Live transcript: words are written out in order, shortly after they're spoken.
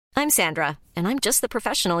I'm Sandra, and I'm just the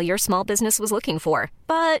professional your small business was looking for.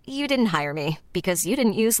 But you didn't hire me because you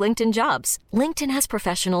didn't use LinkedIn Jobs. LinkedIn has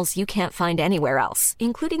professionals you can't find anywhere else,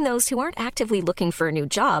 including those who aren't actively looking for a new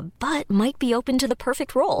job, but might be open to the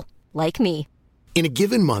perfect role, like me. In a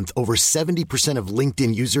given month, over 70% of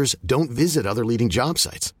LinkedIn users don't visit other leading job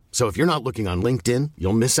sites. So if you're not looking on LinkedIn,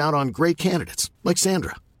 you'll miss out on great candidates like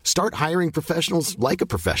Sandra. Start hiring professionals like a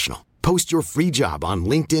professional. Post your free job on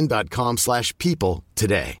linkedin.com/people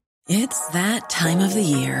today. It's that time of the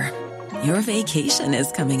year. Your vacation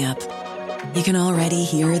is coming up. You can already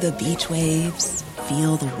hear the beach waves,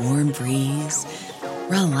 feel the warm breeze,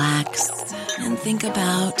 relax, and think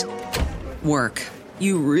about work.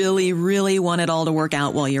 You really, really want it all to work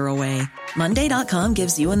out while you're away. Monday.com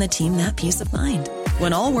gives you and the team that peace of mind.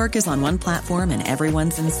 When all work is on one platform and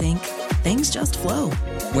everyone's in sync, things just flow.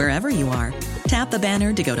 Wherever you are, tap the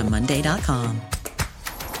banner to go to Monday.com.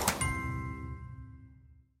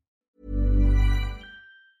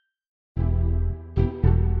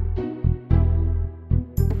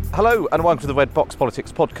 Hello and welcome to the Red Box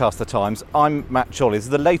Politics podcast, The Times. I'm Matt Chorley. This is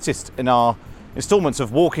the latest in our instalments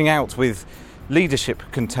of walking out with leadership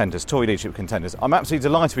contenders, Tory leadership contenders. I'm absolutely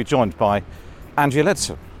delighted to be joined by Andrea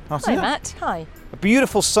Leadsom. Hi, Matt. Hi. A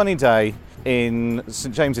beautiful sunny day in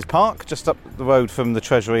St James's Park, just up the road from the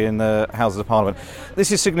Treasury and the Houses of Parliament.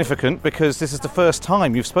 This is significant because this is the first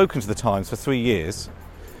time you've spoken to The Times for 3 years.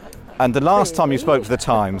 And the last time you spoke to The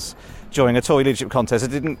Times during a Tory leadership contest,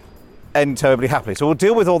 it didn't end terribly happily. So we'll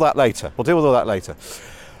deal with all that later.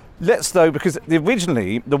 Let's, though, because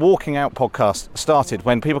originally the Walking Out podcast started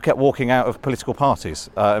when people kept walking out of political parties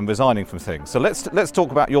and resigning from things. So let's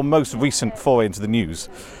talk about your most recent foray into the news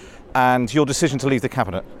and your decision to leave the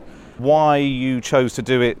cabinet. Why you chose to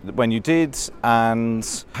do it when you did, and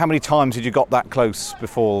how many times had you got that close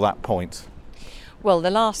before that point? Well,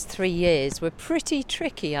 the last 3 years were pretty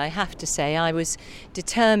tricky, I have to say. I was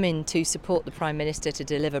determined to support the Prime Minister to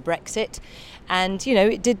deliver Brexit, and, you know,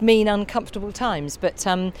 it did mean uncomfortable times, but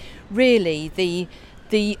really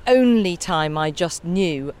the only time I just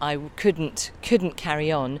knew I couldn't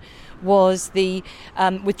carry on was the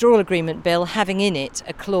withdrawal agreement bill having in it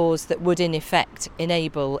a clause that would in effect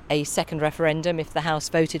enable a second referendum if the House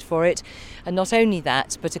voted for it. And not only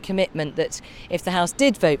that, but a commitment that if the House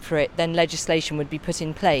did vote for it, then legislation would be put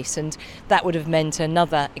in place, and that would have meant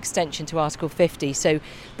another extension to Article 50. So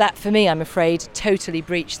that, for me, I'm afraid, totally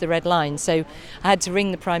breached the red line. So I had to ring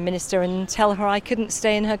the Prime Minister and tell her I couldn't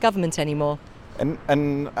stay in her government anymore.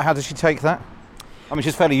 And how does she take that? I mean,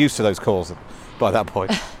 she's fairly used to those calls by that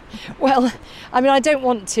point. Well, I mean, I don't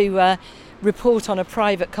want to report on a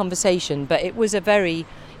private conversation, but it was a very,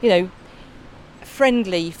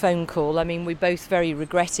 friendly phone call. I mean, we both very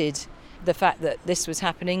regretted the fact that this was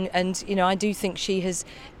happening, and, I do think she has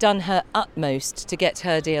done her utmost to get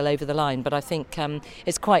her deal over the line, but I think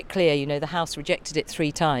it's quite clear, the House rejected it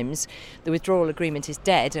 3 times. The withdrawal agreement is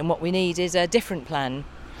dead, and what we need is a different plan.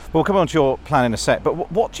 We'll come on to your plan in a sec,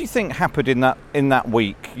 but what do you think happened in that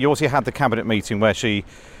week? You obviously had the cabinet meeting where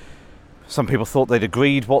some people thought they'd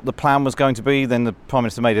agreed what the plan was going to be, then the Prime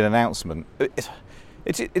Minister made an announcement.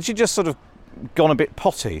 Is she just sort of gone a bit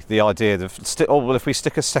potty, the idea of, if we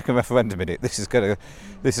stick a second referendum in it, this is going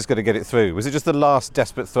to get it through? Was it just the last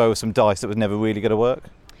desperate throw of some dice that was never really going to work?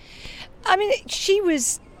 I mean, she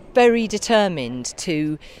was very determined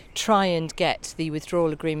to try and get the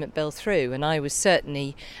withdrawal agreement bill through, and I was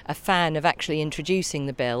certainly a fan of actually introducing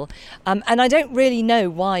the bill, and I don't really know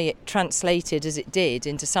why it translated as it did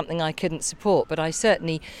into something I couldn't support, but I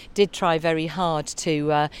certainly did try very hard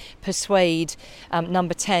to persuade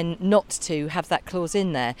Number 10 not to have that clause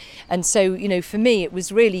in there. And so, for me, it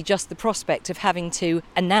was really just the prospect of having to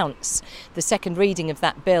announce the second reading of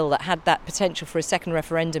that bill that had that potential for a second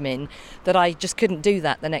referendum in, that I just couldn't do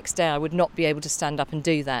that the next day. I would not be able to stand up and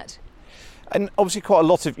do that. And obviously quite a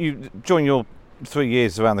lot of you, during your 3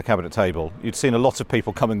 years around the cabinet table, you'd seen a lot of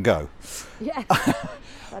people come and go. Yeah,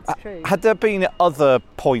 that's true. Had there been other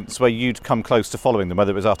points where you'd come close to following them,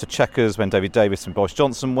 whether it was after Chequers, when David Davis and Boris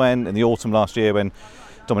Johnson went, in the autumn last year when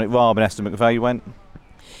Dominic Raab and Esther McVey went?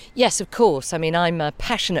 Yes, of course. I mean, I'm a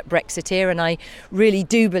passionate Brexiteer, and I really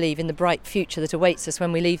do believe in the bright future that awaits us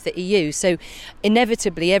when we leave the EU. So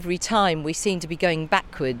inevitably, every time we seem to be going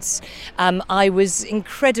backwards, I was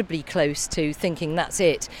incredibly close to thinking that's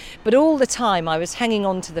it. But all the time I was hanging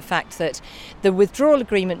on to the fact that the withdrawal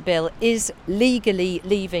agreement bill is legally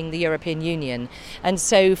leaving the European Union. And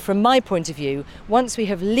so from my point of view, once we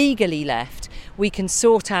have legally left, we can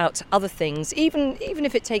sort out other things, even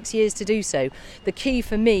if it takes years to do so. The key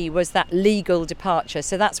for me was that legal departure,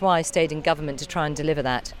 so that's why I stayed in government, to try and deliver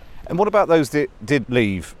that. And what about those that did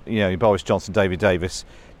leave, Boris Johnson, David Davis?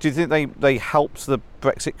 Do you think they helped the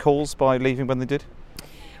Brexit cause by leaving when they did?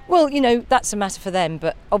 Well, that's a matter for them,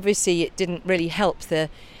 but obviously it didn't really help the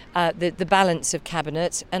balance of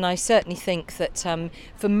cabinet, and I certainly think that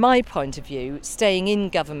from my point of view, staying in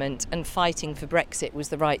government and fighting for Brexit was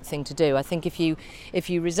the right thing to do. I think if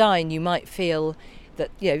you resign, you might feel that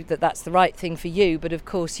that's the right thing for you, but of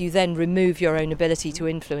course you then remove your own ability to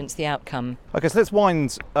influence the outcome. Okay, so let's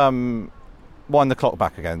wind the clock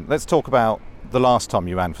back again. Let's talk about the last time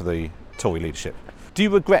you ran for the Tory leadership. Do you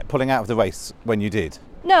regret pulling out of the race when you did?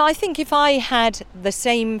 No, I think if I had the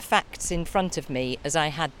same facts in front of me as I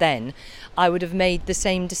had then, I would have made the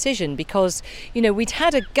same decision, because, we'd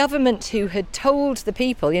had a government who had told the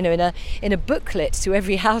people, in a booklet to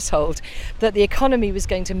every household, that the economy was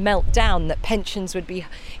going to melt down, that pensions would be,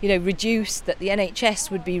 reduced, that the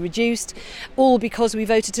NHS would be reduced, all because we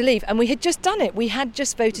voted to leave. And we had just done it. We had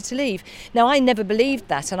just voted to leave. Now, I never believed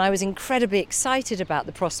that, and I was incredibly excited about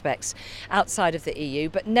the prospects outside of the EU,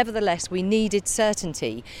 but nevertheless, we needed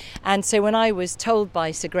certainty. And so when I was told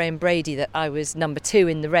by Sir Graham Brady that I was number 2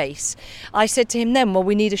 in the race, I said to him then, well,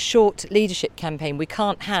 we need a short leadership campaign. We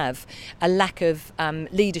can't have a lack of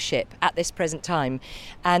leadership at this present time.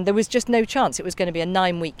 And there was just no chance. It was going to be a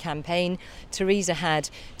 9-week campaign. Theresa had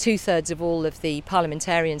 2/3 of all of the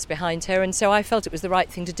parliamentarians behind her, and so I felt it was the right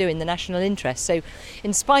thing to do in the national interest. So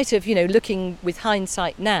in spite of, looking with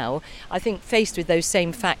hindsight now, I think faced with those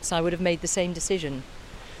same facts, I would have made the same decision.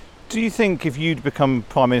 Do you think if you'd become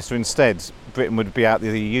Prime Minister instead, Britain would be out of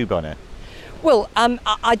the EU by now? Well,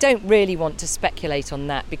 I don't really want to speculate on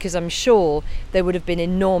that, because I'm sure there would have been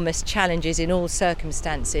enormous challenges in all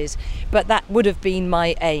circumstances, but that would have been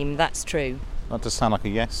my aim, that's true. That does sound like a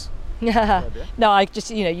yes. No, I just,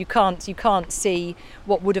 you can't see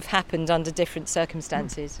what would have happened under different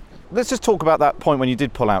circumstances. Let's just talk about that point when you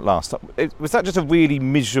did pull out last. Was that just a really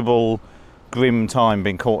miserable, grim time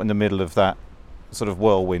being caught in the middle of that sort of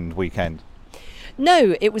whirlwind weekend?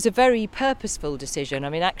 No, it was a very purposeful decision. I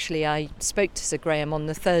mean, actually, I spoke to Sir Graham on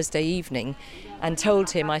the Thursday evening and told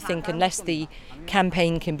him, I think, unless the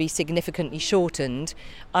campaign can be significantly shortened,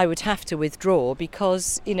 I would have to withdraw,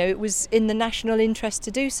 because, it was in the national interest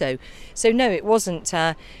to do so. So, no, it wasn't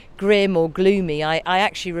grim or gloomy. I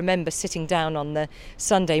actually remember sitting down on the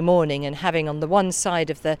Sunday morning and having on the one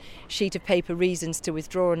side of the sheet of paper reasons to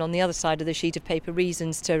withdraw, and on the other side of the sheet of paper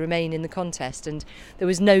reasons to remain in the contest. And there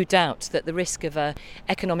was no doubt that the risk of an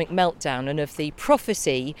economic meltdown and of the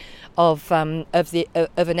prophecy of an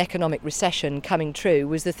economic recession coming true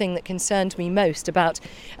was the thing that concerned me most about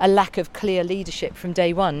a lack of clear leadership from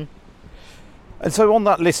day one. And so on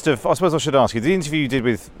that list of, I suppose I should ask you, the interview you did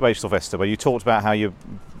with Rachel Sylvester, where you talked about how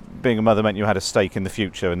being a mother meant you had a stake in the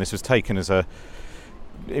future, and this was taken as a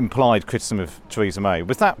implied criticism of Theresa May.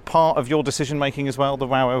 Was that part of your decision making as well, the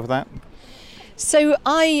row over that? So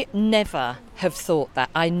I never have thought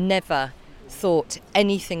that. I never thought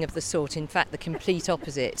anything of the sort. In fact, the complete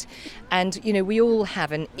opposite. And, we all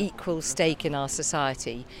have an equal stake in our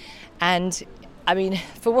society. And, I mean,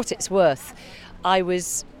 for what it's worth, I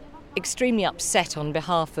was extremely upset on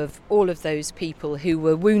behalf of all of those people who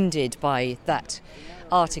were wounded by that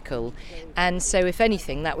article, and so if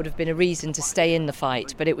anything that would have been a reason to stay in the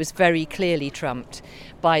fight, but it was very clearly trumped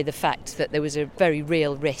by the fact that there was a very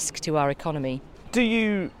real risk to our economy. Do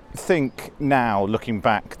you think now, looking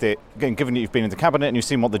back, that again, given that you've been in the cabinet and you've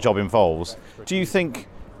seen what the job involves, do you think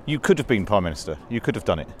you could have been Prime Minister? You could have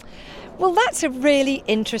done it? Well, that's a really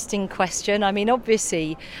interesting question. I mean,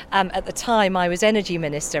 obviously, at the time I was Energy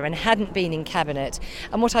Minister and hadn't been in Cabinet.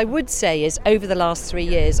 And what I would say is over the last 3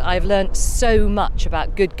 years, I've learnt so much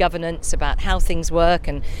about good governance, about how things work,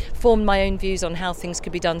 and formed my own views on how things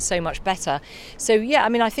could be done so much better. So, yeah, I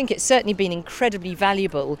mean, I think it's certainly been incredibly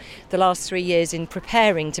valuable the last 3 years in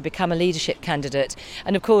preparing to become a leadership candidate.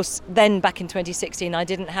 And, of course, then back in 2016, I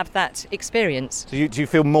didn't have that experience. So do you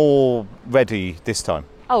feel more ready this time?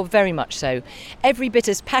 Oh, very much so. Every bit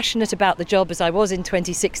as passionate about the job as I was in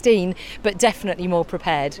 2016, but definitely more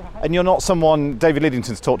prepared. And you're not someone, David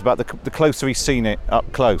Lidington's talked about, the closer he's seen it up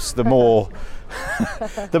close, the more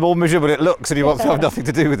the more miserable it looks, and he wants to have nothing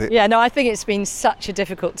to do with it. Yeah, no, I think it's been such a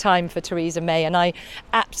difficult time for Theresa May, and I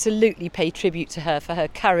absolutely pay tribute to her for her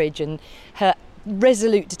courage and her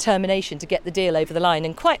resolute determination to get the deal over the line.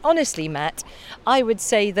 And quite honestly, Matt, I would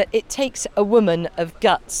say that it takes a woman of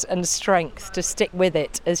guts and strength to stick with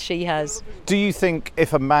it as she has. Do you think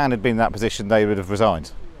if a man had been in that position, they would have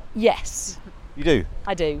resigned? Yes. You do?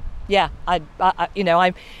 I do. Yeah, I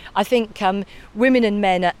think women and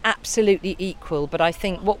men are absolutely equal, but I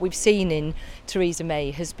think what we've seen in Theresa May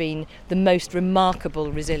has been the most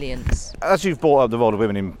remarkable resilience. As you've brought up the role of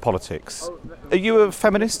women in politics, are you a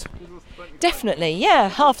feminist? Definitely, yeah.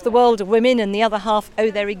 Half the world are women and the other half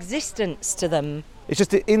owe their existence to them. It's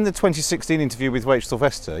just that in the 2016 interview with Rachel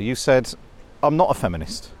Sylvester, you said, I'm not a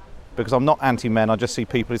feminist because I'm not anti-men, I just see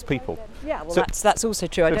people as people. Yeah, well, that's also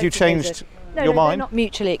true. Have you changed your mind? They're not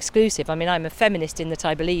mutually exclusive. I mean, I'm a feminist in that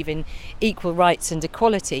I believe in equal rights and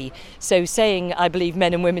equality. So saying I believe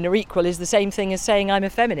men and women are equal is the same thing as saying I'm a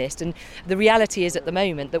feminist. And the reality is at the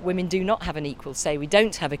moment that women do not have an equal say. We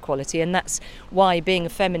don't have equality, and that's why being a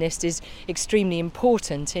feminist is extremely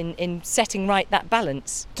important in setting right that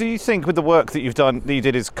balance. Do you think with the work that you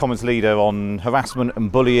did as Commons leader on harassment and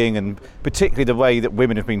bullying, and particularly the way that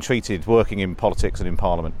women have been treated working in politics and in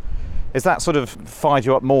Parliament, has that sort of fired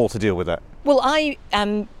you up more to deal with that? Well, I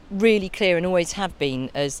am really clear, and always have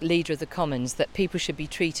been as leader of the Commons, that people should be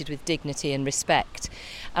treated with dignity and respect.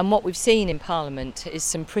 And what we've seen in Parliament is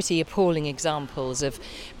some pretty appalling examples of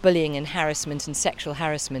bullying and harassment and sexual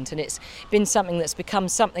harassment, and it's been something that's become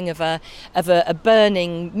something of a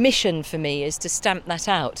burning mission for me, is to stamp that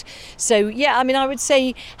out. So yeah, I mean, I would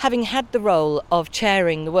say, having had the role of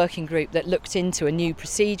chairing the working group that looked into a new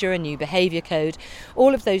procedure, a new behaviour code,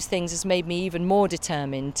 all of those things has made me even more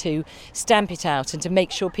determined to stamp it out and to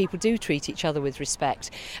make sure people do treat each other with respect.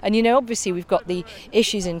 And you know, obviously we've got the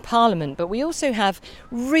issues in Parliament, but we also have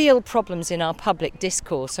real problems in our public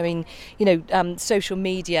discourse. I mean, you know, social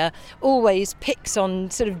media always picks on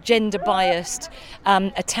sort of gender biased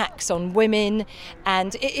attacks on women,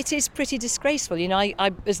 and it is pretty disgraceful. You know,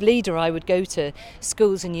 I as leader, I would go to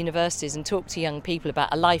schools and universities and talk to young people about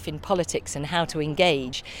a life in politics and how to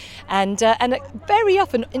engage, and very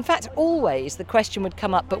often, in fact always, the question would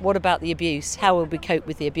come up, but what about the abuse? How will we cope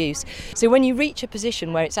with the abuse? So when you reach a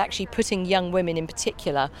position where it's actually putting young women in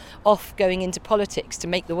particular off going into politics to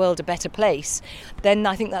make the world a better place, then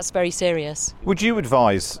I think that's very serious. Would you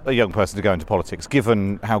advise a young person to go into politics,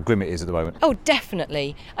 given how grim it is at the moment? Oh,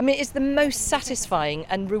 definitely. I mean, it's the most satisfying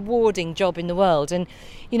and rewarding job in the world. And,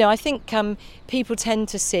 you know, I think people tend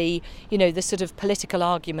to see, you know, the sort of political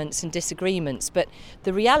arguments and disagreements, but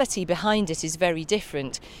the reality behind it is very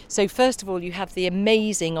different. So first of all, you have the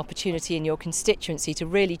amazing opportunity in your constituency to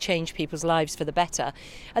really change people's lives for the better.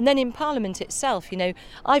 And then in Parliament itself, you know,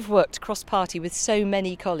 I've worked cross-party with so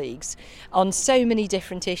many colleagues on so many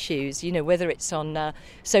different issues, you know, whether it's on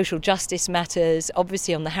social justice matters,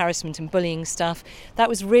 obviously on the harassment and bullying stuff. That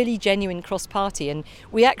was really genuine cross-party, and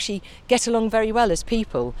we actually get along very well as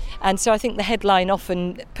people. And so I think the headline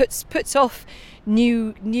often puts off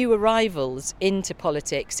new arrivals into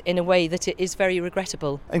politics in a way that it is very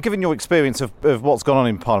regrettable. And given your experience of what's gone on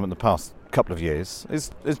in Parliament the past couple of years,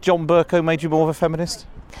 has John Bercow made you more of a feminist?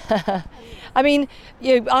 I mean,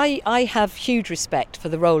 you know, I have huge respect for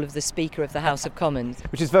the role of the Speaker of the House of Commons.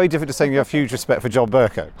 Which is very different to saying you have huge respect for John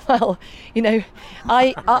Bercow. Well, you know,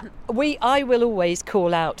 I will always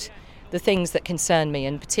call out the things that concern me,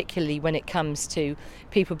 and particularly when it comes to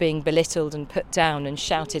people being belittled and put down and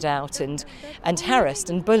shouted out and harassed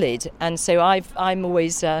and bullied. And so I'm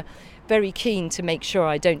always very keen to make sure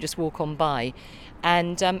I don't just walk on by.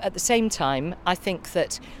 And at the same time, I think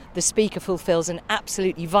that the Speaker fulfills an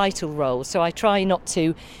absolutely vital role. So I try not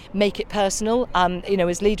to make it personal. You know,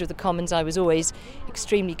 as leader of the Commons, I was always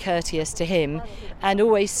extremely courteous to him and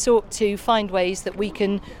always sought to find ways that we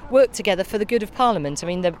can work together for the good of Parliament. I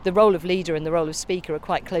mean, the role of leader and the role of Speaker are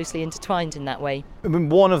quite closely intertwined in that way. I mean,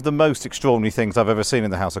 one of the most extraordinary things I've ever seen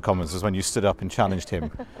in the House of Commons was when you stood up and challenged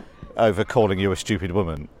him over calling you a stupid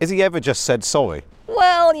woman. Has he ever just said sorry?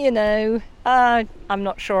 Well, you know, I'm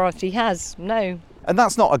not sure if he has, no. And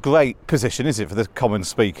that's not a great position, is it, for the Commons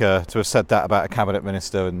Speaker to have said that about a Cabinet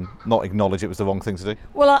Minister and not acknowledge it was the wrong thing to do?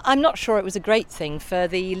 Well, I'm not sure it was a great thing for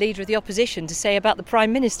the Leader of the Opposition to say about the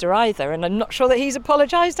Prime Minister either, and I'm not sure that he's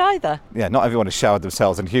apologised either. Yeah, not everyone has showered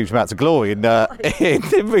themselves in huge amounts of glory in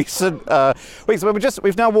recent weeks.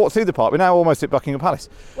 We've now walked through the park. We're now almost at Buckingham Palace.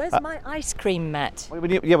 Where's my ice cream, Matt? Well,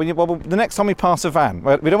 the next time we pass a van,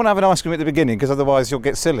 we don't want to have an ice cream at the beginning because otherwise you'll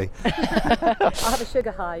get silly. I'll have a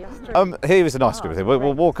sugar high. Here is an ice cream.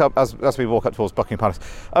 We'll walk up as we walk up towards Buckingham Palace.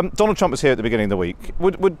 Donald Trump was here at the beginning of the week.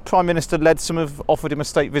 Would Prime Minister Leadsom have offered him a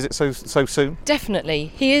state visit so soon? Definitely.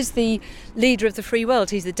 He is the leader of the free world.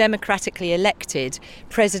 He's the democratically elected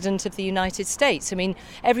President of the United States. I mean,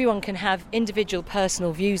 everyone can have individual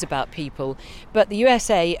personal views about people, but the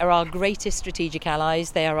USA are our greatest strategic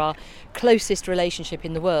allies. They are our closest relationship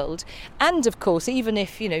in the world. And of course, even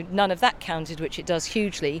if, you know, none of that counted, which it does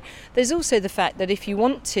hugely, there's also the fact that if you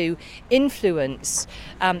want to influence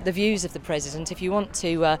the views of the President, if you want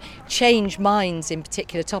to change minds in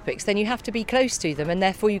particular topics, then you have to be close to them, and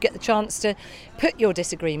therefore you get the chance to put your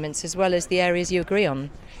disagreements as well as the areas you agree on.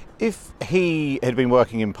 If he had been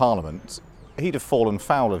working in Parliament, he'd have fallen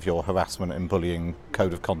foul of your harassment and bullying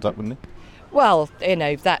code of conduct, wouldn't he? Well,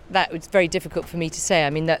 that was very difficult for me to say. I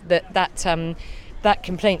mean, that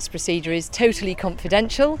complaints procedure is totally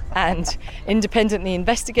confidential and independently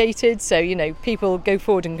investigated. So, people go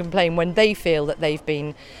forward and complain when they feel that they've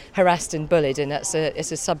been harassed and bullied, and it's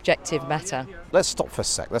a subjective matter. Let's stop for a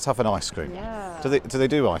sec. Let's have an ice cream. Yeah. Do they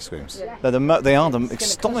do ice creams? Yeah. They are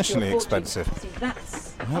astonishingly expensive.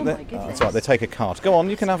 Oh my goodness. That's right. They take a cart. Go on.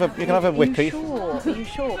 You can have a whippy. Are you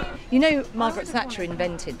sure? Margaret Thatcher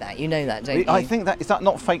invented that. You know that, don't you? I think is that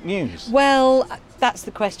not fake news? Well, that's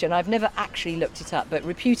the question. I've never actually looked it up, but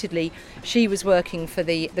reputedly she was working for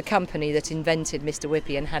the company that invented Mr.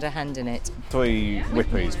 Whippy and had a hand in it. 3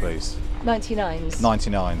 whippies, please. 99s.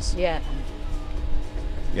 99s. Yeah.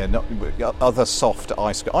 Yeah, other soft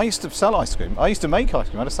ice cream. I used to sell ice cream. I used to make ice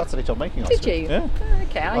cream. I had a Saturday job making ice cream. Did you? Yeah. Oh,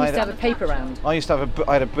 okay, I used to have a paper round. I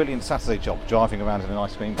had a brilliant Saturday job driving around in an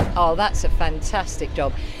ice cream van. Oh, that's a fantastic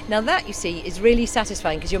job. Now that, you see, is really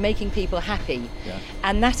satisfying because you're making people happy. Yeah.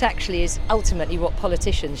 And that actually is ultimately what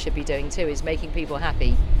politicians should be doing too, is making people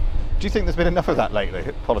happy. Do you think there's been enough of that lately?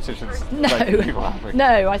 Politicians making people happy?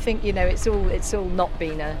 No, I think, it's all not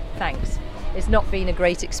been thanks. It's not been a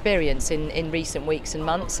great experience in recent weeks and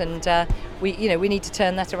months, and we need to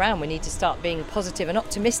turn that around. We need to start being positive and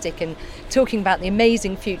optimistic and talking about the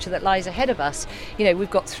amazing future that lies ahead of us.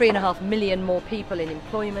 We've got 3.5 million more people in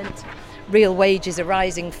employment. Real wages are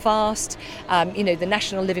rising fast. The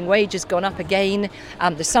national living wage has gone up again.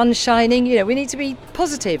 The sun's shining. We need to be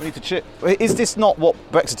positive. We need to cheer. Is this not what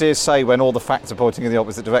Brexiteers say when all the facts are pointing in the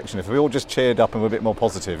opposite direction? If we all just cheered up and were a bit more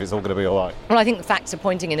positive, it's all going to be all right. Well, I think the facts are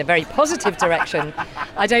pointing in a very positive direction.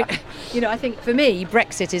 I think for me,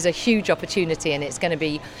 Brexit is a huge opportunity, and it's going to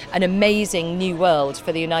be an amazing new world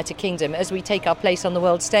for the United Kingdom as we take our place on the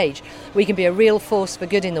world stage. We can be a real force for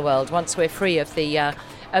good in the world once we're free of the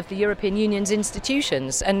European Union's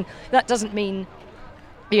institutions, and that doesn't mean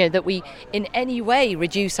that we in any way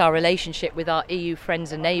reduce our relationship with our EU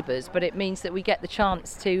friends and neighbours, but it means that we get the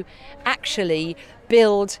chance to actually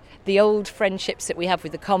build the old friendships that we have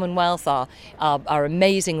with the Commonwealth, our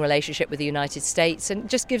amazing relationship with the United States, and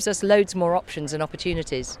just gives us loads more options and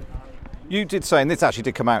opportunities. You did say, and this actually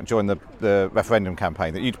did come out during the referendum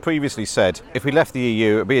campaign, that you'd previously said if we left the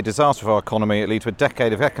EU, it would be a disaster for our economy, it would lead to a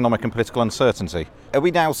decade of economic and political uncertainty. Are we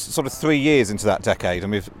now sort of 3 years into that decade,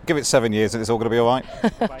 and give it 7 years and it's all going to be all right?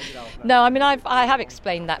 No, I mean, I have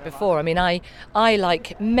explained that before. I mean, I,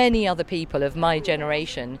 like many other people of my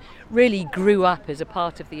generation, really grew up as a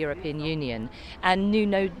part of the European Union and knew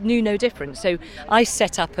no difference. So I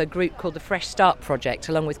set up a group called the Fresh Start Project,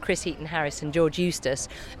 along with Chris Heaton-Harris and George Eustace,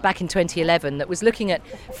 back in 2011, that was looking at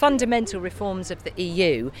fundamental reforms of the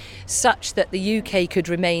EU such that the UK could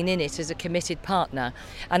remain in it as a committed partner.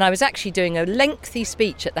 And I was actually doing a lengthy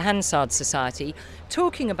speech at the Hansard Society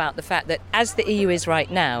talking about the fact that as the EU is right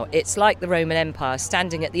now, it's like the Roman Empire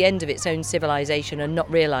standing at the end of its own civilization and not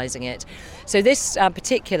realising it. So this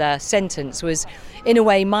particular sentence was, in a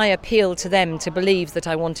way, my appeal to them to believe that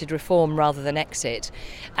I wanted reform rather than exit.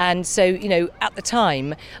 And so, at the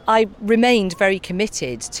time, I remained very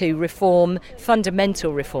committed to reform,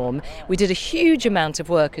 fundamental reform. We did a huge amount of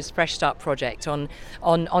work as Fresh Start Project on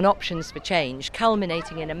options for change,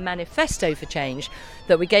 culminating in a manifesto for change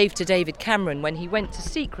that we gave to David Cameron when he went to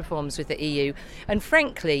seek reforms with the EU. And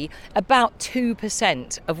frankly, about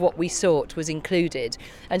 2% of what we sought was included.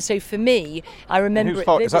 And so for me, I remember... Whose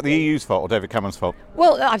fault? Is that the EU's fault or David Cameron's fault?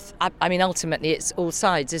 Well, I mean, ultimately it's all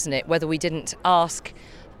sides, isn't it? Whether we didn't ask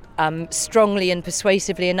strongly and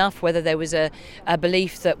persuasively enough, whether there was a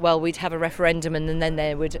belief that, we'd have a referendum and then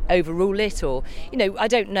they would overrule it, or, I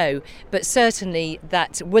don't know. But certainly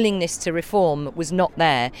that willingness to reform was not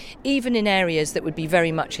there, even in areas that would be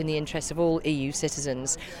very much in the interest of all EU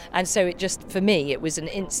citizens. And so it just, for me, it was an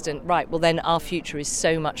instant, right, well then our future is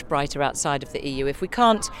so much brighter outside of the EU. If we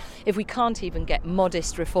can't even get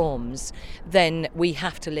modest reforms, then we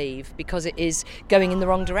have to leave, because it is going in the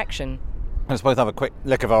wrong direction. Let's both have a quick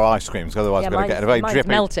lick of our ice creams, otherwise we're going to get a very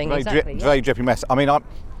drippy, very drippy mess. I mean,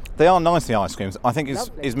 they are nice, the ice creams. I think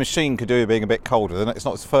his machine could do with being a bit colder. It's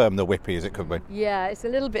not as firm, the whippy, as it could be. Yeah, it's a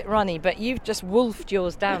little bit runny, but you've just wolfed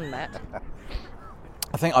yours down, Matt.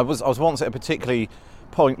 I think I was once at a particularly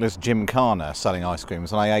pointless gymkhana selling ice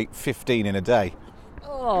creams, and I ate 15 in a day.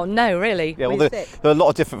 Oh, no, really? Yeah, well, there are a lot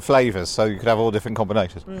of different flavours, so you could have all different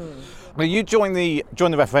combinations. Well, you joined the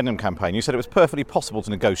referendum campaign. You said it was perfectly possible to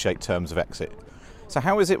negotiate terms of exit. So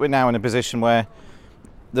how is it we're now in a position where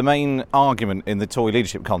the main argument in the Tory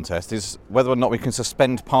leadership contest is whether or not we can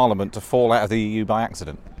suspend Parliament to fall out of the EU by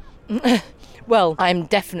accident? Well, I'm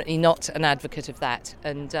definitely not an advocate of that.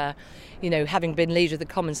 And, having been leader of the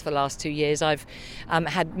Commons for the last 2 years, I've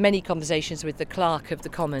had many conversations with the clerk of the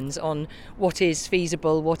Commons on what is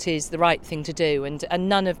feasible, what is the right thing to do. And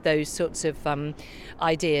none of those sorts of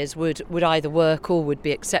ideas would either work or would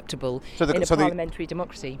be acceptable in a parliamentary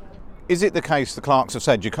democracy. Is it the case the clerks have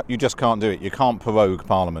said you just can't do it? You can't prorogue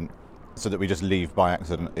Parliament so that we just leave by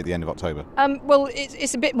accident at the end of October? Well,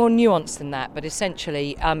 it's a bit more nuanced than that, but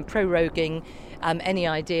essentially proroguing any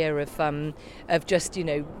idea of just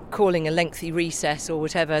calling a lengthy recess or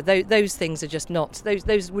whatever, those things are just not,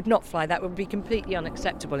 those would not fly. That would be completely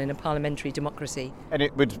unacceptable in a parliamentary democracy. And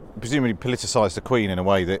it would presumably politicise the Queen in a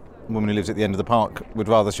way that a woman who lives at the end of the park would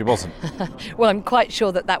rather she wasn't. Well, I'm quite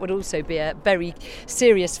sure that would also be a very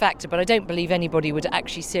serious factor, but I don't believe anybody would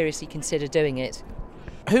actually seriously consider doing it.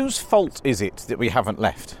 Whose fault is it that we haven't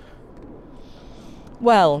left?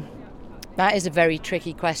 Well, that is a very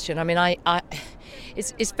tricky question. I mean,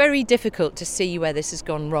 it's very difficult to see where this has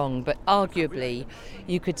gone wrong, but arguably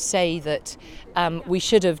you could say that we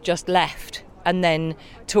should have just left and then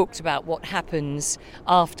talked about what happens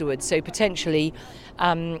afterwards. So potentially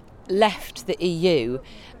left the EU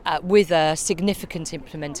with a significant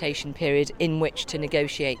implementation period in which to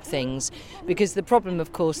negotiate things. Because the problem,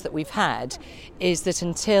 of course, that we've had is that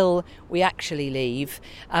until we actually leave,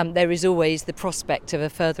 there is always the prospect of a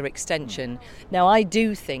further extension. Now, I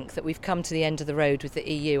do think that we've come to the end of the road with the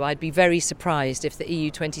EU. I'd be very surprised if the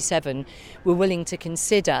EU27 were willing to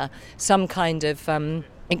consider some kind of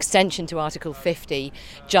extension to Article 50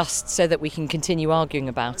 just so that we can continue arguing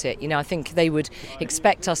about it. I think they would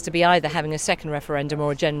expect us to be either having a second referendum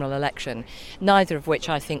or a general election, neither of which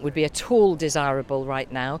I think would be at all desirable right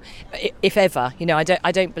now, if ever. I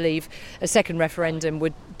don't believe a second referendum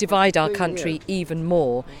would divide our country even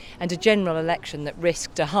more, and a general election that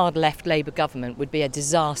risked a hard left Labour government would be a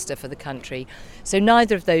disaster for the country. So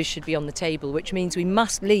neither of those should be on the table, which means we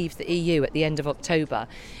must leave the EU at the end of October.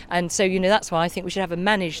 And so, that's why I think we should have a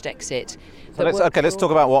managed exit. So let's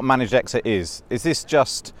talk about what managed exit is. Is this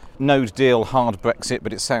just no deal, hard Brexit,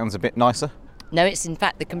 but it sounds a bit nicer? No, it's in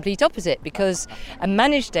fact the complete opposite, because a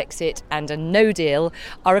managed exit and a no deal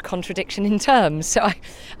are a contradiction in terms. So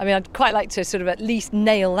I'd quite like to sort of at least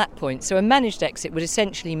nail that point. So a managed exit would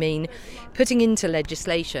essentially mean putting into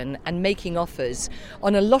legislation and making offers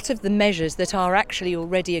on a lot of the measures that are actually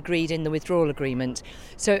already agreed in the withdrawal agreement.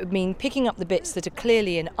 So it would mean picking up the bits that are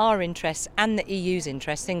clearly in our interests and the EU's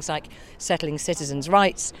interests, things like settling citizens'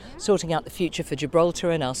 rights, sorting out the future for Gibraltar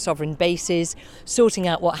and our sovereign bases, sorting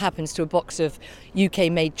out what happens to a box of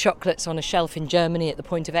UK-made chocolates on a shelf in Germany at the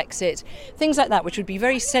point of exit, things like that, which would be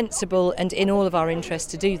very sensible and in all of our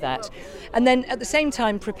interest to do that. And then at the same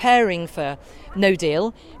time preparing for no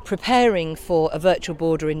deal, preparing for a virtual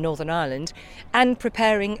border in Northern Ireland, and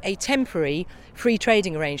preparing a temporary free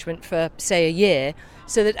trading arrangement for, say, a year,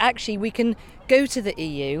 so that actually we can go to the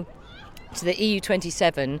EU, to the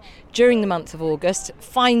EU27 during the month of August,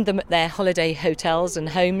 find them at their holiday hotels and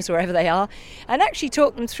homes, wherever they are, and actually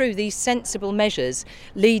talk them through these sensible measures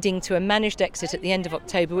leading to a managed exit at the end of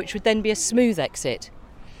October, which would then be a smooth exit.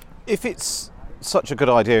 If it's such a good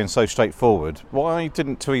idea and so straightforward, why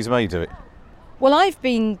didn't Theresa May do it? Well, I've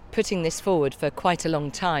been putting this forward for quite a long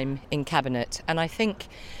time in Cabinet, and I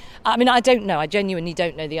don't know. I genuinely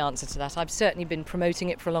don't know the answer to that. I've certainly been promoting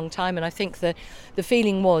it for a long time, and I think the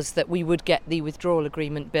feeling was that we would get the withdrawal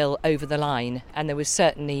agreement bill over the line, and there was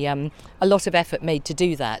certainly a lot of effort made to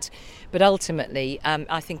do that. But ultimately,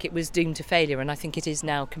 I think it was doomed to failure, and I think it is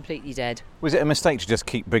now completely dead. Was it a mistake to just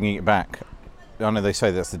keep bringing it back? I know they say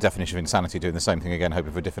that's the definition of insanity, doing the same thing again,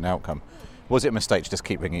 hoping for a different outcome. Was it a mistake to just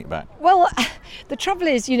keep bringing it back? Well, the trouble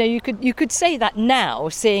is, you could say that now,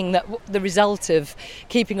 seeing that the result of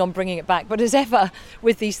keeping on bringing it back. But as ever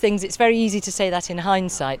with these things, it's very easy to say that in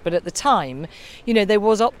hindsight. But at the time, there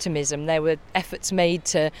was optimism. There were efforts made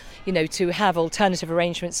to have alternative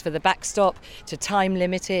arrangements for the backstop, to time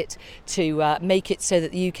limit it, to make it so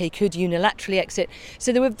that the UK could unilaterally exit.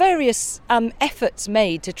 So there were various efforts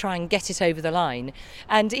made to try and get it over the line.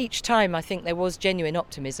 And each time, I think there was genuine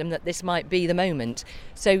optimism that this might be the moment.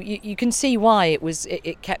 So you can see why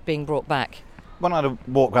it kept being brought back. When I had a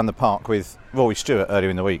walk around the park with Rory Stewart earlier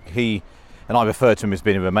in the week, he and I referred to him as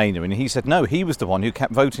being a Remainer, and he said no, he was the one who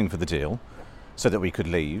kept voting for the deal so that we could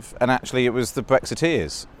leave, and actually it was the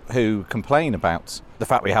Brexiteers who complain about the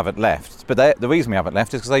fact we haven't left, but the reason we haven't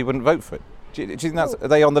left is because they wouldn't vote for it. Do you think are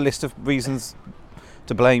they on the list of reasons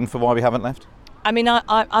to blame for why we haven't left? I mean,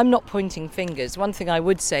 I'm not pointing fingers. One thing I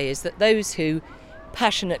would say is that those who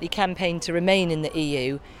passionately campaigned to remain in the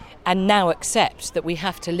EU and now accept that we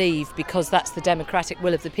have to leave because that's the democratic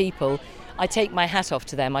will of the people I take my hat off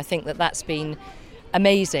to them. I think that that's been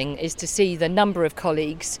amazing, is to see the number of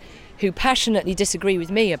colleagues who passionately disagree with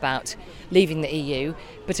me about leaving the EU,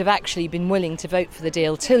 but have actually been willing to vote for the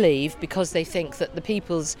deal to leave because they think that the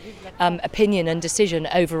people's opinion and decision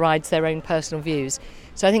overrides their own personal views.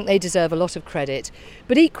 So I think they deserve a lot of credit.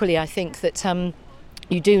 But equally, I think that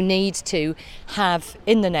you do need to have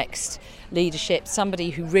in the next leadership somebody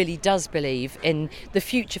who really does believe in the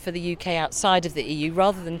future for the UK outside of the EU,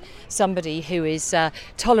 rather than somebody who is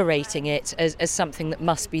tolerating it as something that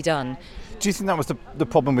must be done. Do you think that was the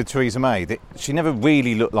problem with Theresa May, that she never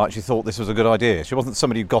really looked like she thought this was a good idea? She wasn't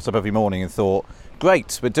somebody who got up every morning and thought,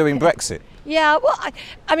 great, we're doing Brexit. Yeah, well,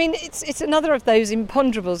 I mean, it's another of those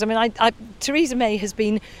imponderables. I mean, Theresa May has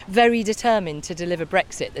been very determined to deliver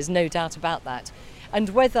Brexit, there's no doubt about that. And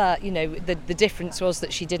whether, the difference was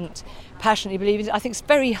that she didn't passionately believe in it, I think it's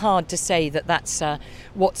very hard to say that that's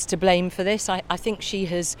what's to blame for this. I think she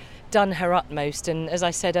has done her utmost, and as I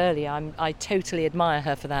said earlier, I totally admire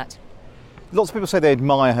her for that. Lots of people say they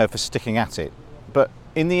admire her for sticking at it, but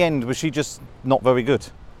in the end, was she just not very good?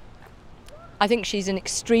 I think she's an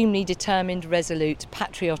extremely determined, resolute,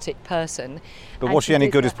 patriotic person. But was she any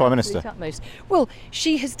good as Prime Minister? Utmost. Well,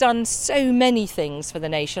 she has done so many things for the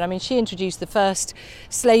nation. I mean, she introduced the first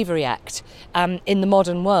Slavery Act in the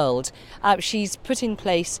modern world. She's put in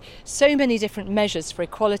place so many different measures for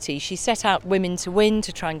equality. She set out Women to Win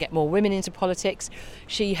to try and get more women into politics.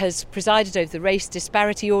 She has presided over the race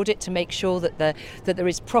disparity audit to make sure that there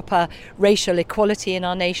is proper racial equality in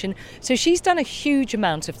our nation. So she's done a huge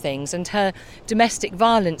amount of things, and her domestic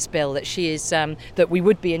violence bill that she is that we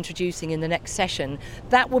would be introducing in the next session,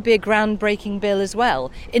 that would be a groundbreaking bill as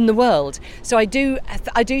well in the world. So I do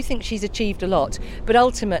think she's achieved a lot, but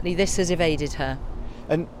ultimately this has evaded her.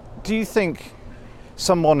 And do you think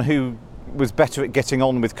someone who was better at getting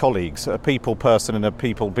on with colleagues, a people person and a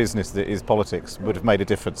people business that is politics, would have made a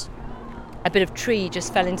difference? A bit of tree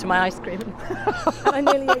just fell into my ice cream and I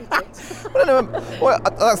nearly ate it. Well,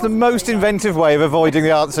 that's the most inventive way of avoiding the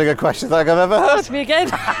answering a question that I've ever heard. Ask me again.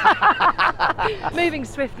 Moving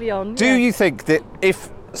swiftly on. Do you think that if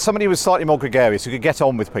somebody was slightly more gregarious, who could get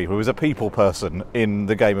on with people, who was a people person in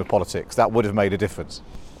the game of politics, that would have made a difference?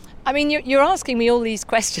 I mean, you're asking me all these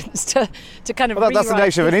questions to kind of. Well, that's the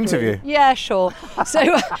nature of an interview. Yeah, sure.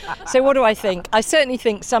 So what do I think? I certainly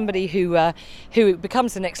think somebody who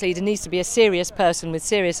becomes the next leader needs to be a serious person with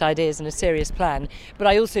serious ideas and a serious plan. But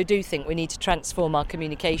I also do think we need to transform our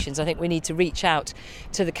communications. I think we need to reach out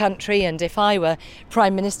to the country. And if I were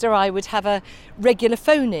Prime Minister, I would have a regular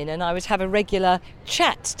phone in and I would have a regular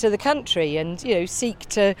chat to the country and seek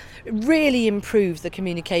to really improve the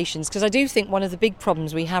communications, because I do think one of the big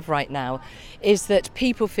problems we have right now is that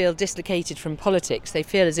people feel dislocated from politics. They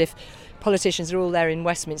feel as if politicians are all there in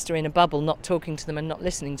Westminster in a bubble, not talking to them and not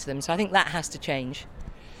listening to them. So I think that has to change.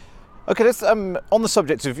 OK, let's, on the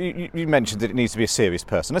subject of, you mentioned that it needs to be a serious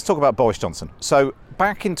person. Let's talk about Boris Johnson. So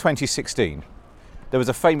back in 2016, there was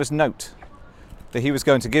a famous note that he was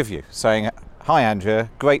going to give you saying, "Hi Andrea,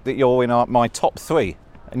 great that you're in my top 3.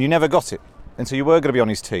 And you never got it. And so you were going to be on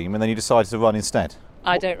his team and then you decided to run instead.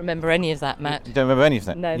 I don't remember any of that, Matt. You don't remember any of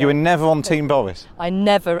that? No. You were never on Team Boris? I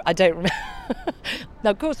don't remember. No,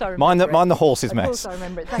 of course I remember Mind the horse's mess. Of course I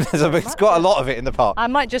remember it. Thank you There's quite a lot of it in the park. I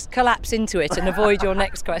might just collapse into it and avoid your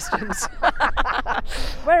next questions.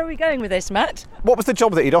 Where are we going with this, Matt? What was the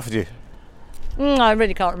job that he'd offered you? I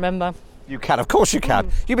really can't remember. You can, of course you can.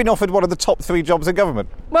 You've been offered one of the top 3 jobs in government.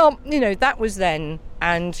 Well, that was then,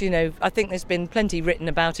 and, I think there's been plenty written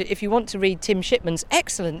about it. If you want to read Tim Shipman's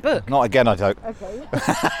excellent book. Not again, I don't. Okay.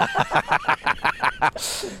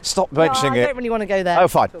 Stop mentioning it. I don't really want to go there. Oh,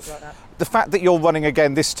 fine. The fact that you're running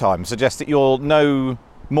again this time suggests that you're no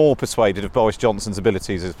more persuaded of Boris Johnson's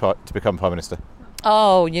abilities to become Prime Minister.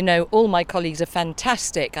 Oh, all my colleagues are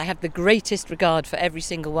fantastic. I have the greatest regard for every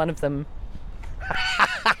single one of them.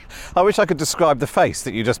 I wish I could describe the face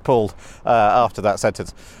that you just pulled after that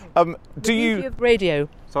sentence. The beauty of radio.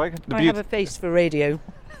 Sorry? I have a face for radio.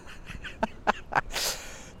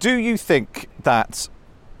 Do you think that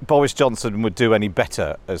Boris Johnson would do any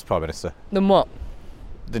better as Prime Minister? Than what?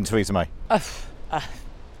 Than Theresa May?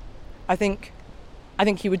 I think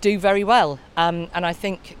he would do very well. And I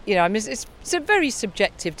think, it's a very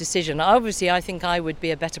subjective decision. Obviously, I think I would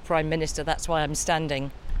be a better Prime Minister. That's why I'm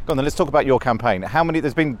standing. Go on then, let's talk about your campaign.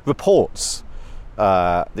 There's been reports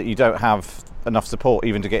that you don't have enough support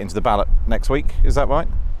even to get into the ballot next week. Is that right?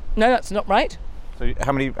 No, that's not right. So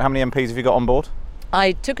how many MPs have you got on board?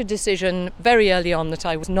 I took a decision very early on that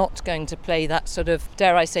I was not going to play that sort of,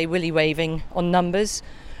 dare I say, willy-waving on numbers.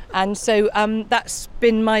 And so that's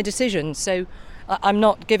been my decision. So I'm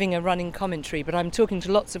not giving a running commentary, but I'm talking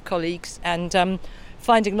to lots of colleagues and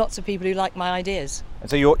finding lots of people who like my ideas. And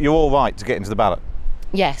so you're all right to get into the ballot?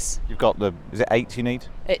 Yes. You've got is it 8 you need?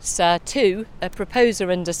 It's 2, a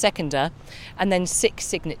proposer and a seconder, and then 6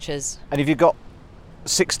 signatures. And have you got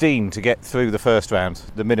 16 to get through the first round,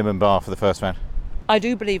 the minimum bar for the first round? I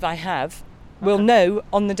do believe I have. We'll know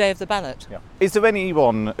on the day of the ballot. Yeah. Is there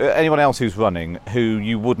anyone else who's running who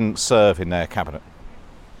you wouldn't serve in their cabinet?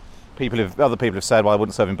 Other people have said, well, I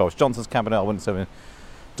wouldn't serve in Boris Johnson's cabinet, I wouldn't serve in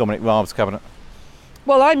Dominic Raab's cabinet.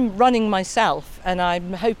 Well, I'm running myself, and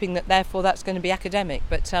I'm hoping that therefore that's going to be academic.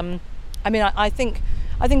 But I think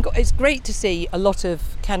it's great to see a lot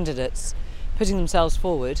of candidates putting themselves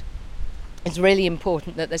forward. It's really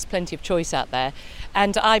important that there's plenty of choice out there,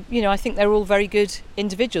 and I think they're all very good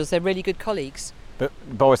individuals. They're really good colleagues. But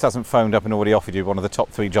Boris hasn't phoned up and already offered you one of the top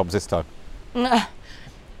 3 jobs this time.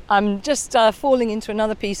 I'm just falling into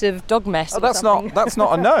another piece of dog mess. That's not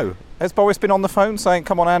a no. Has Boris been on the phone saying,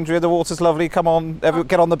 "Come on, Andrea, the water's lovely. Come on,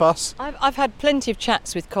 get on the bus"? I've had plenty of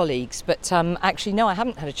chats with colleagues, but actually, no, I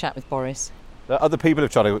haven't had a chat with Boris. Other people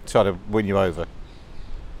have tried to win you over.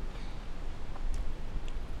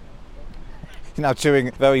 You're now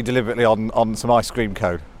chewing very deliberately on some ice cream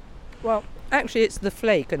cone. Well, actually, it's the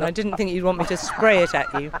flake, and I didn't think you'd want me to spray it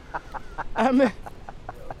at you.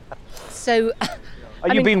 So.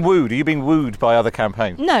 Are you being wooed? Are you being wooed by other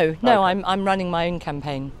campaigns? No, okay. I'm running my own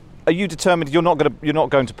campaign. Are you determined? You're not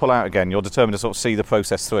going to pull out again. You're determined to sort of see the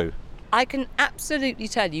process through. I can absolutely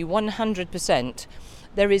tell you 100%.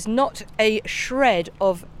 There is not a shred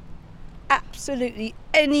of absolutely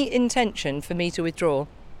any intention for me to withdraw.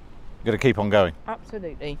 You're going to keep on going.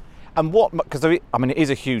 Absolutely. And what? Because it is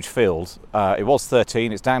a huge field. It was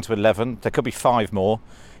 13. It's down to 11. There could be 5 more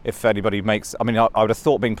if anybody makes. I would have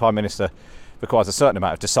thought being Prime Minister requires a certain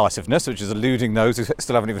amount of decisiveness, which is eluding those who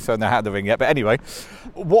still haven't even thrown their hat in the ring yet. But anyway,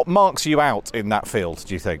 what marks you out in that field,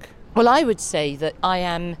 do you think? Well, I would say that I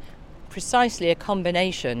am precisely a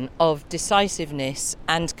combination of decisiveness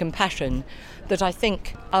and compassion that I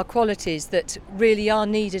think are qualities that really are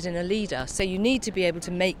needed in a leader. So you need to be able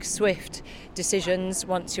to make swift decisions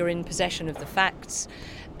once you're in possession of the facts.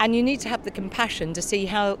 And you need to have the compassion to see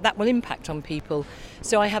how that will impact on people.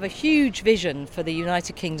 So I have a huge vision for the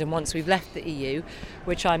United Kingdom once we've left the EU,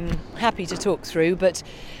 which I'm happy to talk through. But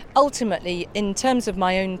ultimately, in terms of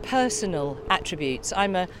my own personal attributes,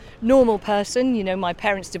 I'm a normal person. You know, my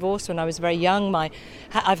parents divorced when I was very young.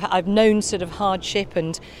 I've known sort of hardship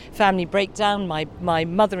and family breakdown. My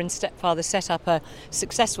mother and stepfather set up a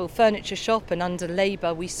successful furniture shop, and under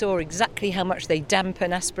Labour we saw exactly how much they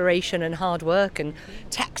dampen aspiration and hard work and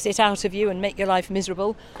tax it out of you and make your life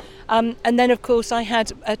miserable. And then, of course, I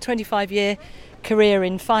had a 25-year career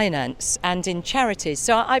in finance and in charities.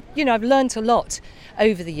 So I've learnt a lot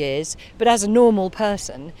over the years, but as a normal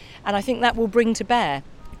person, and I think that will bring to bear,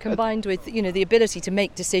 combined with the ability to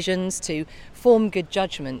make decisions, to form good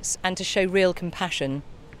judgments, and to show real compassion.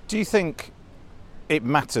 Do you think it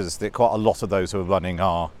matters that quite a lot of those who are running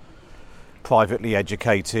are privately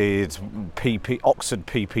educated, Oxford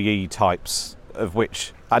PPE types,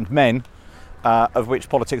 and men, of which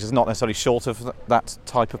politics is not necessarily short of that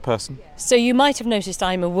type of person? So you might have noticed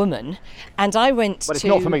I'm a woman, and I went But it's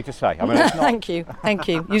not for me to say. It's not... Thank you.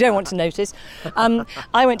 You don't want to notice.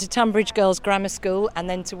 I went to Tunbridge Girls Grammar School and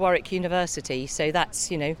then to Warwick University, so that's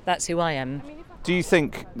who I am. Do you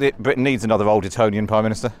think that Britain needs another old Etonian Prime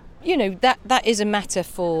Minister? That is a matter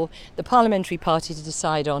for the parliamentary party to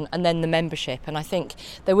decide on, and then the membership. And I think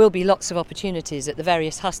there will be lots of opportunities at the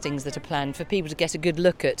various hustings that are planned for people to get a good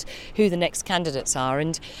look at who the next candidates are.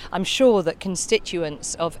 And I'm sure that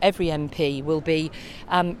constituents of every MP will be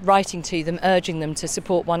writing to them, urging them to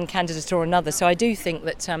support one candidate or another. So I do think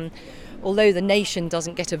that although the nation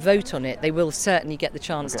doesn't get a vote on it, they will certainly get the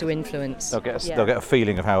chance to influence. They'll get a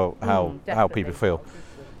feeling of how people feel.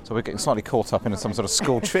 So we're getting slightly caught up in some sort of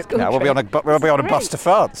school trip now. We'll be on a bus to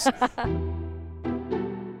France.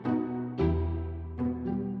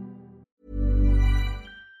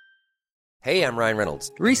 Hey, I'm Ryan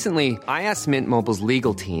Reynolds. Recently, I asked Mint Mobile's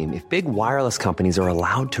legal team if big wireless companies are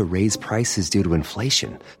allowed to raise prices due to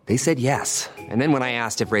inflation. They said yes. And then when I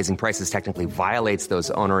asked if raising prices technically violates those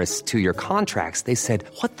onerous 2-year contracts, they said,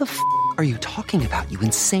 "What the f*** are you talking about, you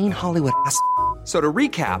insane Hollywood ass?" So to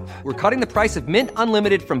recap, we're cutting the price of Mint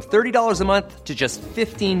Unlimited from $30 a month to just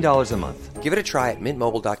 $15 a month. Give it a try at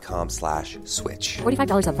mintmobile.com/switch.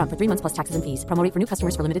 $45 up front for 3 months plus taxes and fees. Promo rate for new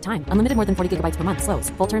customers for limited time. Unlimited more than 40 gigabytes per month. Slows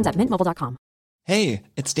full terms at mintmobile.com. Hey,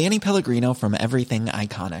 it's Danny Pellegrino from Everything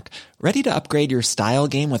Iconic. Ready to upgrade your style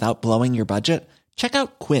game without blowing your budget? Check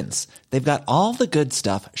out Quince. They've got all the good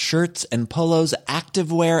stuff, shirts and polos,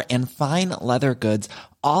 activewear, and fine leather goods,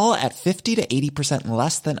 all at 50 to 80%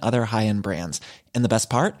 less than other high-end brands. And the best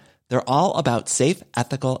part? They're all about safe,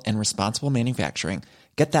 ethical, and responsible manufacturing.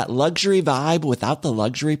 Get that luxury vibe without the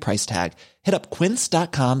luxury price tag. Hit up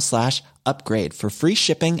quince.com/upgrade for free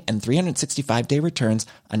shipping and 365-day returns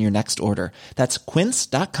on your next order. That's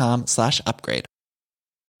quince.com/upgrade.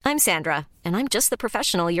 I'm Sandra, and I'm just the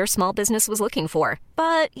professional your small business was looking for.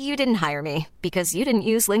 But you didn't hire me because you didn't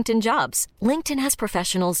use LinkedIn Jobs. LinkedIn has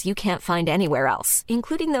professionals you can't find anywhere else,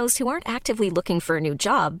 including those who aren't actively looking for a new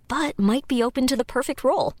job, but might be open to the perfect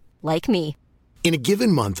role, like me. In a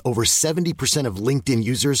given month, over 70% of LinkedIn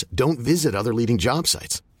users don't visit other leading job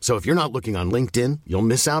sites. So if you're not looking on LinkedIn, you'll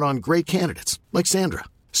miss out on great candidates like Sandra.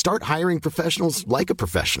 Start hiring professionals like a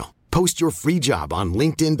professional. Post your free job on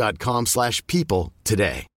linkedin.com/people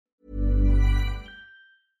today.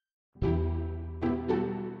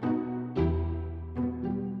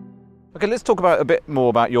 Okay, let's talk about a bit more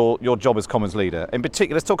about your job as Commons leader. In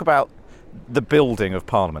particular, let's talk about the building of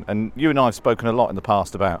Parliament. And you and I have spoken a lot in the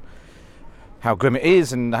past about how grim it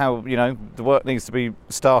is and how, the work needs to be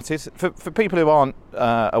started. For people who aren't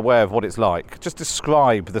aware of what it's like, just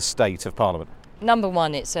describe the state of Parliament. Number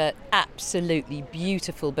one, it's an absolutely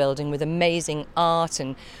beautiful building with amazing art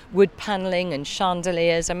and wood panelling and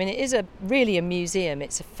chandeliers. I mean, it is really a museum.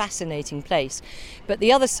 It's a fascinating place. But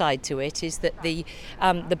the other side to it is that the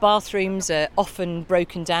bathrooms are often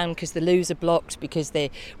broken down because the loos are blocked, because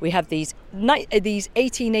we have these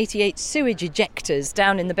 1888 sewage ejectors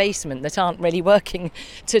down in the basement that aren't really working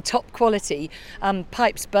to top quality.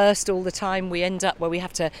 Pipes burst all the time. We end up where we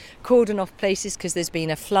have to cordon off places because there's been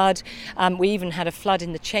a flood. We even had a flood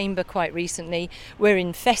in the chamber quite recently. We're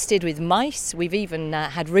infested with mice. We've even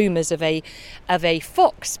had rumours of a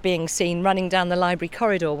fox being seen running down the library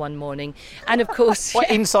corridor one morning. And of course,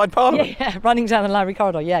 inside Parliament? Yeah, running down the library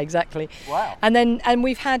corridor. Yeah, exactly. Wow. And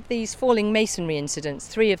we've had these falling masonry incidents,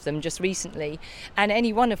 3 of them just recently, and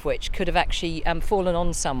any one of which could have actually fallen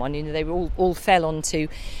on someone. They were all fell onto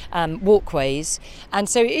walkways, and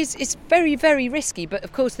so it's very, very risky. But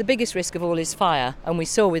of course, the biggest risk of all is fire, and we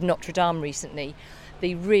saw with Notre Dame recently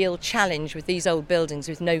the real challenge with these old buildings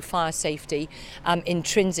with no fire safety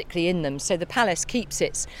intrinsically in them. So the palace keeps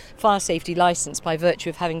its fire safety licence by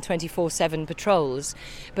virtue of having 24/7 patrols,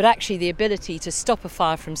 but actually the ability to stop a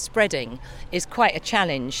fire from spreading is quite a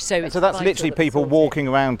challenge. So that's literally people walking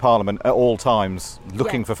around Parliament at all times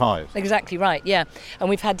looking for fires. Exactly right, yeah. And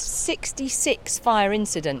we've had 66 fire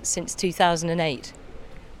incidents since 2008.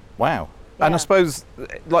 Wow. Yeah. And I suppose,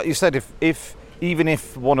 like you said, even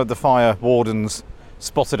if one of the fire wardens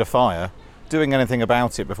spotted a fire, doing anything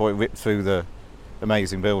about it before it ripped through the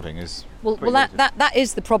amazing building is... Well, that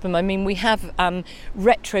is the problem. I mean, we have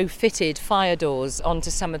retrofitted fire doors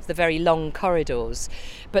onto some of the very long corridors,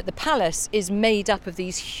 but the palace is made up of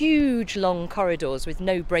these huge long corridors with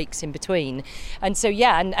no breaks in between. And so,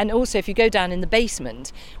 and also if you go down in the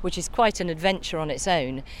basement, which is quite an adventure on its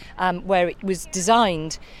own, where it was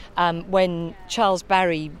designed when Charles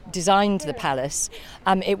Barry designed the palace,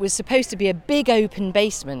 it was supposed to be a big open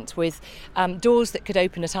basement with doors that could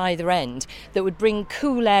open at either end that would bring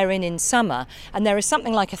cool air in summer, and there is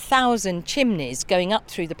something like 1,000 chimneys going up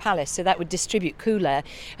through the palace, so that would distribute cool air.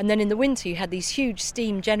 And then in the winter you had these huge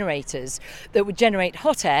steam generators that would generate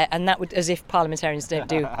hot air, and that would, as if parliamentarians don't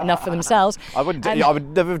do enough for themselves. I would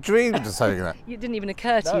never have dreamed of saying that. It didn't even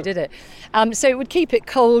occur to you, did it? So it would keep it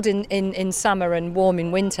cold in summer and warm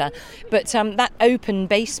in winter. But that open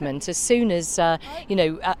basement, as soon as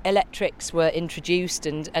electrics were introduced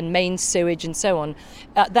and main sewage and so on,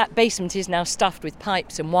 that basement is now stuffed with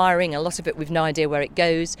pipes and wiring. A lot of it we've no idea where it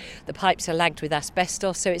goes. The pipes are lagged with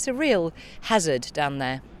asbestos, so it's a real hazard down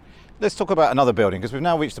there. Let's talk about another building, because we've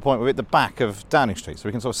now reached the point where we're at the back of Downing Street, so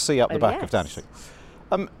we can sort of see up the back of Downing Street.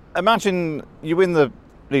 Imagine you win the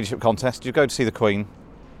leadership contest, you go to see the Queen,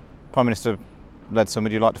 Prime Minister led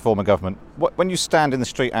somebody, you'd like to form a government. When you stand in the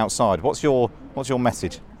street outside, what's your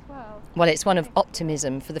message? Well, it's one of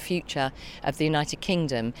optimism for the future of the United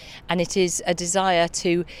Kingdom, and it is a desire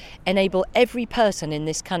to enable every person in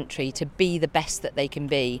this country to be the best that they can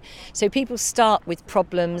be. So people start with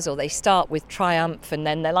problems, or they start with triumph, and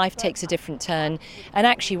then their life takes a different turn. And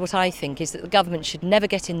actually what I think is that the government should never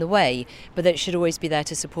get in the way, but that it should always be there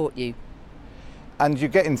to support you. And you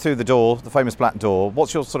get in through the door, the famous black door.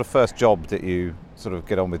 What's your sort of first job that you sort of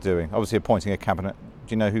get on with doing? Obviously appointing a cabinet.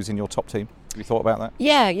 Do you know who's in your top team? Have you thought about that?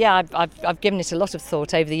 Yeah. I've given it a lot of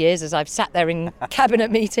thought over the years as I've sat there in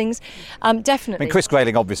cabinet meetings. Definitely. I mean, Chris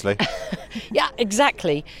Grayling, obviously. Yeah,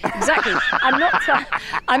 exactly.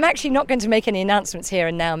 I'm actually not going to make any announcements here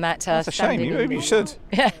and now, Matt. That's a shame. You should.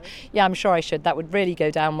 Yeah, I'm sure I should. That would really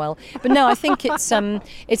go down well. But no, I think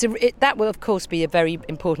that will of course be a very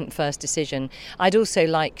important first decision. I'd also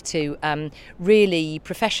like to really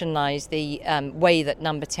professionalise the way that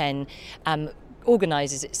Number 10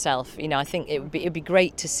 organises itself. I think it would be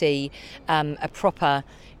great to see a proper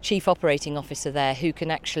chief operating officer there who can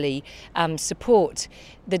actually support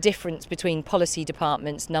the difference between policy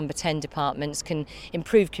departments, Number 10 departments, can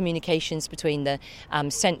improve communications between the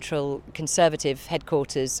central Conservative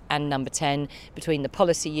headquarters and Number 10, between the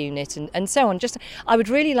policy unit and so on. I would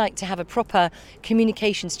really like to have a proper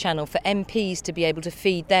communications channel for MPs to be able to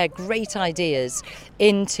feed their great ideas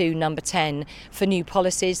into Number 10 for new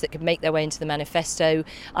policies that could make their way into the manifesto.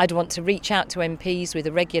 I'd want to reach out to MPs with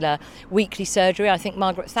a regular weekly surgery. I think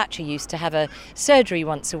Margaret Thatcher used to have a surgery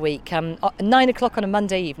once a week. At 9 o'clock on a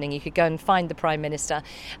Monday evening, you could go and find the Prime Minister.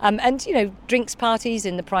 And drinks parties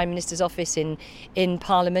in the Prime Minister's office in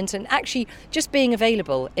Parliament, and actually just being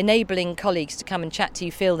available, enabling colleagues to come and chat to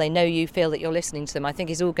you, feel they know you, feel that you're listening to them, I think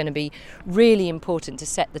is all going to be really important to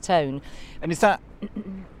set the tone. And is that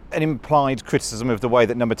an implied criticism of the way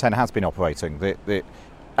that Number 10 has been operating?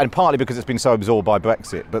 And partly because it's been so absorbed by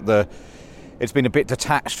Brexit, but it's been a bit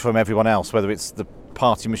detached from everyone else, whether it's the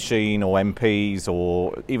party machine or MPs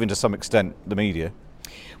or even to some extent the media?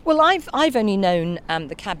 Well, I've only known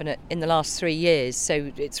the Cabinet in the last 3 years,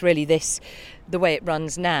 so it's really the way it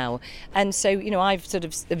runs now. And so, I've sort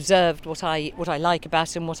of observed what I like about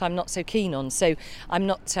it and what I'm not so keen on. So I'm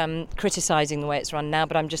not criticising the way it's run now,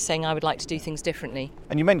 but I'm just saying I would like to do things differently.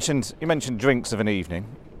 And you mentioned drinks of an evening.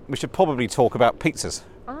 We should probably talk about pizzas.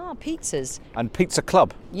 Ah, pizzas. And Pizza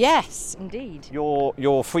Club. Yes, indeed.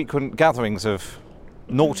 Your frequent gatherings of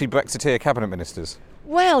naughty Brexiteer cabinet ministers.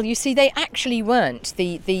 Well, you see, they actually weren't.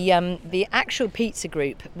 The actual pizza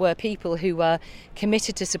group were people who were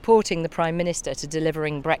committed to supporting the Prime Minister to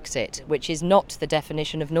delivering Brexit, which is not the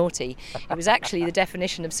definition of naughty. It was actually the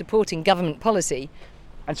definition of supporting government policy.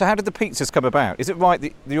 And so how did the pizzas come about? Is it right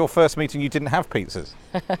that your first meeting you didn't have pizzas?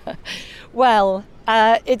 Well,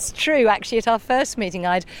 it's true. Actually, at our first meeting,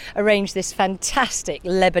 I'd arranged this fantastic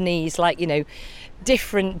Lebanese,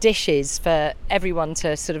 different dishes for everyone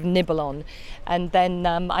to sort of nibble on. And then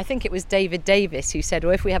I think it was David Davis who said,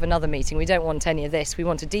 well, if we have another meeting, we don't want any of this. We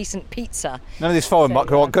want a decent pizza. None of this foreign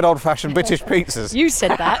muck. We want good old-fashioned British pizzas. You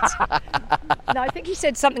said that. No, I think you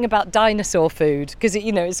said something about dinosaur food because,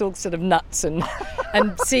 it's all sort of nuts and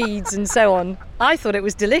seeds and so on. I thought it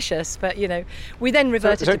was delicious, but, we then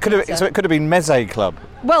reverted to pizza. So it could have been Meze Club.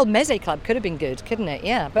 Well, Meze Club could have been good, couldn't it?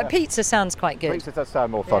 Yeah, but pizza sounds quite good. Pizza does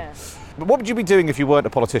sound more fun. Yeah. But what would you be doing if you weren't a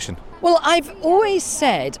politician? Well, I've always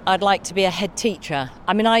said I'd like to be a head teacher.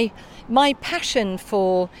 I mean, my passion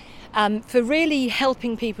for really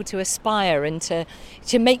helping people to aspire and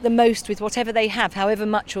to make the most with whatever they have, however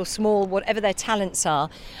much or small, whatever their talents are.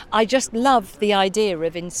 I just love the idea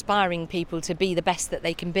of inspiring people to be the best that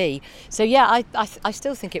they can be. So yeah, I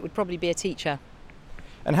still think it would probably be a teacher.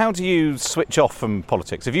 And how do you switch off from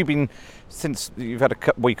politics? Have you been, since you've had a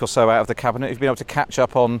week or so out of the cabinet, have you been able to catch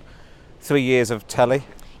up on 3 years of telly?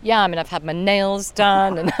 Yeah, I mean, I've had my nails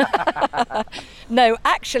done. And no,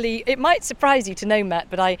 actually, it might surprise you to know, Matt,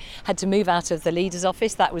 but I had to move out of the leader's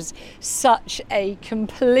office. That was such a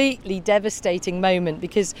completely devastating moment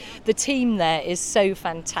because the team there is so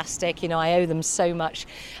fantastic. I owe them so much.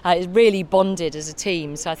 It's really bonded as a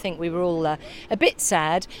team. So I think we were all a bit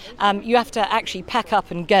sad. You have to actually pack up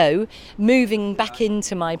and go, moving back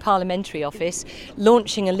into my parliamentary office,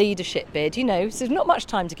 launching a leadership bid. So there's not much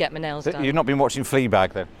time to get my nails done. You've not been watching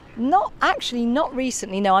Fleabag then? Not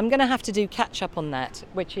recently, no. I'm going to have to do catch up on that,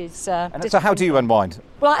 which is... And so how do you unwind?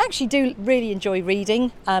 Well, I actually do really enjoy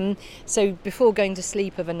reading. So before going to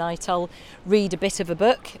sleep of a night, I'll read a bit of a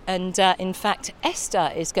book. And in fact,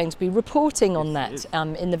 Esther is going to be reporting on that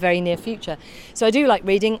in the very near future. So I do like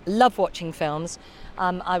reading, love watching films.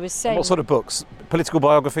 I was saying... And what sort of books? Political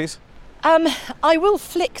biographies? I will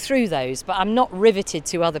flick through those, but I'm not riveted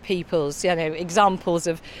to other people's, examples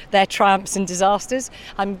of their triumphs and disasters.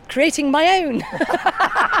 I'm creating my own.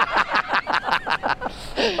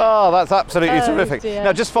 Oh, that's absolutely terrific. Dear.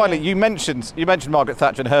 Now, just finally, you mentioned Margaret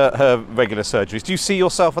Thatcher and her regular surgeries. Do you see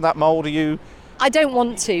yourself in that mould? Are you I don't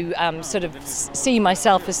want to sort of see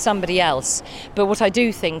myself as somebody else, but what I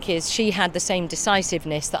do think is she had the same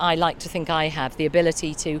decisiveness that I like to think I have, the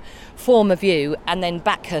ability to form a view and then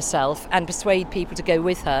back herself and persuade people to go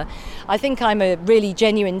with her. I think I'm a really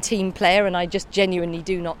genuine team player, and I just genuinely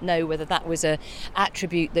do not know whether that was an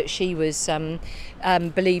attribute that she was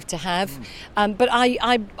believed to have. But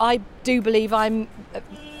I do believe I'm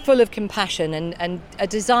full of compassion and a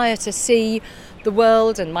desire to see the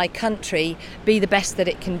world and my country be the best that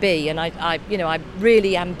it can be, and I'm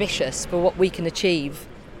really ambitious for what we can achieve.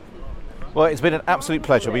 Well, it's been an absolute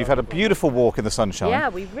pleasure. We've had a beautiful walk in the sunshine. Yeah,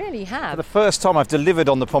 we really have. For the first time I've delivered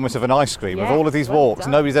on the promise of an ice cream. Yes, of all of these well walks,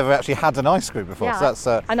 done. nobody's ever actually had an ice cream before. Yeah,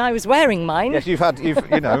 So that's and I was wearing mine. yes, you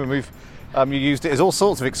used it as all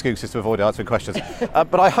sorts of excuses to avoid answering questions.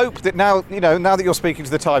 But I hope that now that you're speaking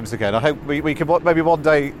to the Times again, I hope we can maybe one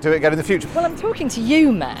day do it again in the future. Well, I'm talking to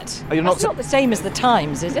you, Matt. Are you That's not the same as the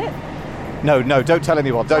Times, is it? No, don't tell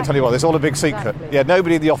anyone. Don't tell anyone. It's all a big secret. Exactly. Yeah,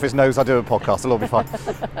 nobody in the office knows I do a podcast. It'll all be fine.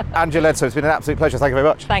 Angela Ledsoe, it's been an absolute pleasure. Thank you very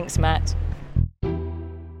much. Thanks, Matt.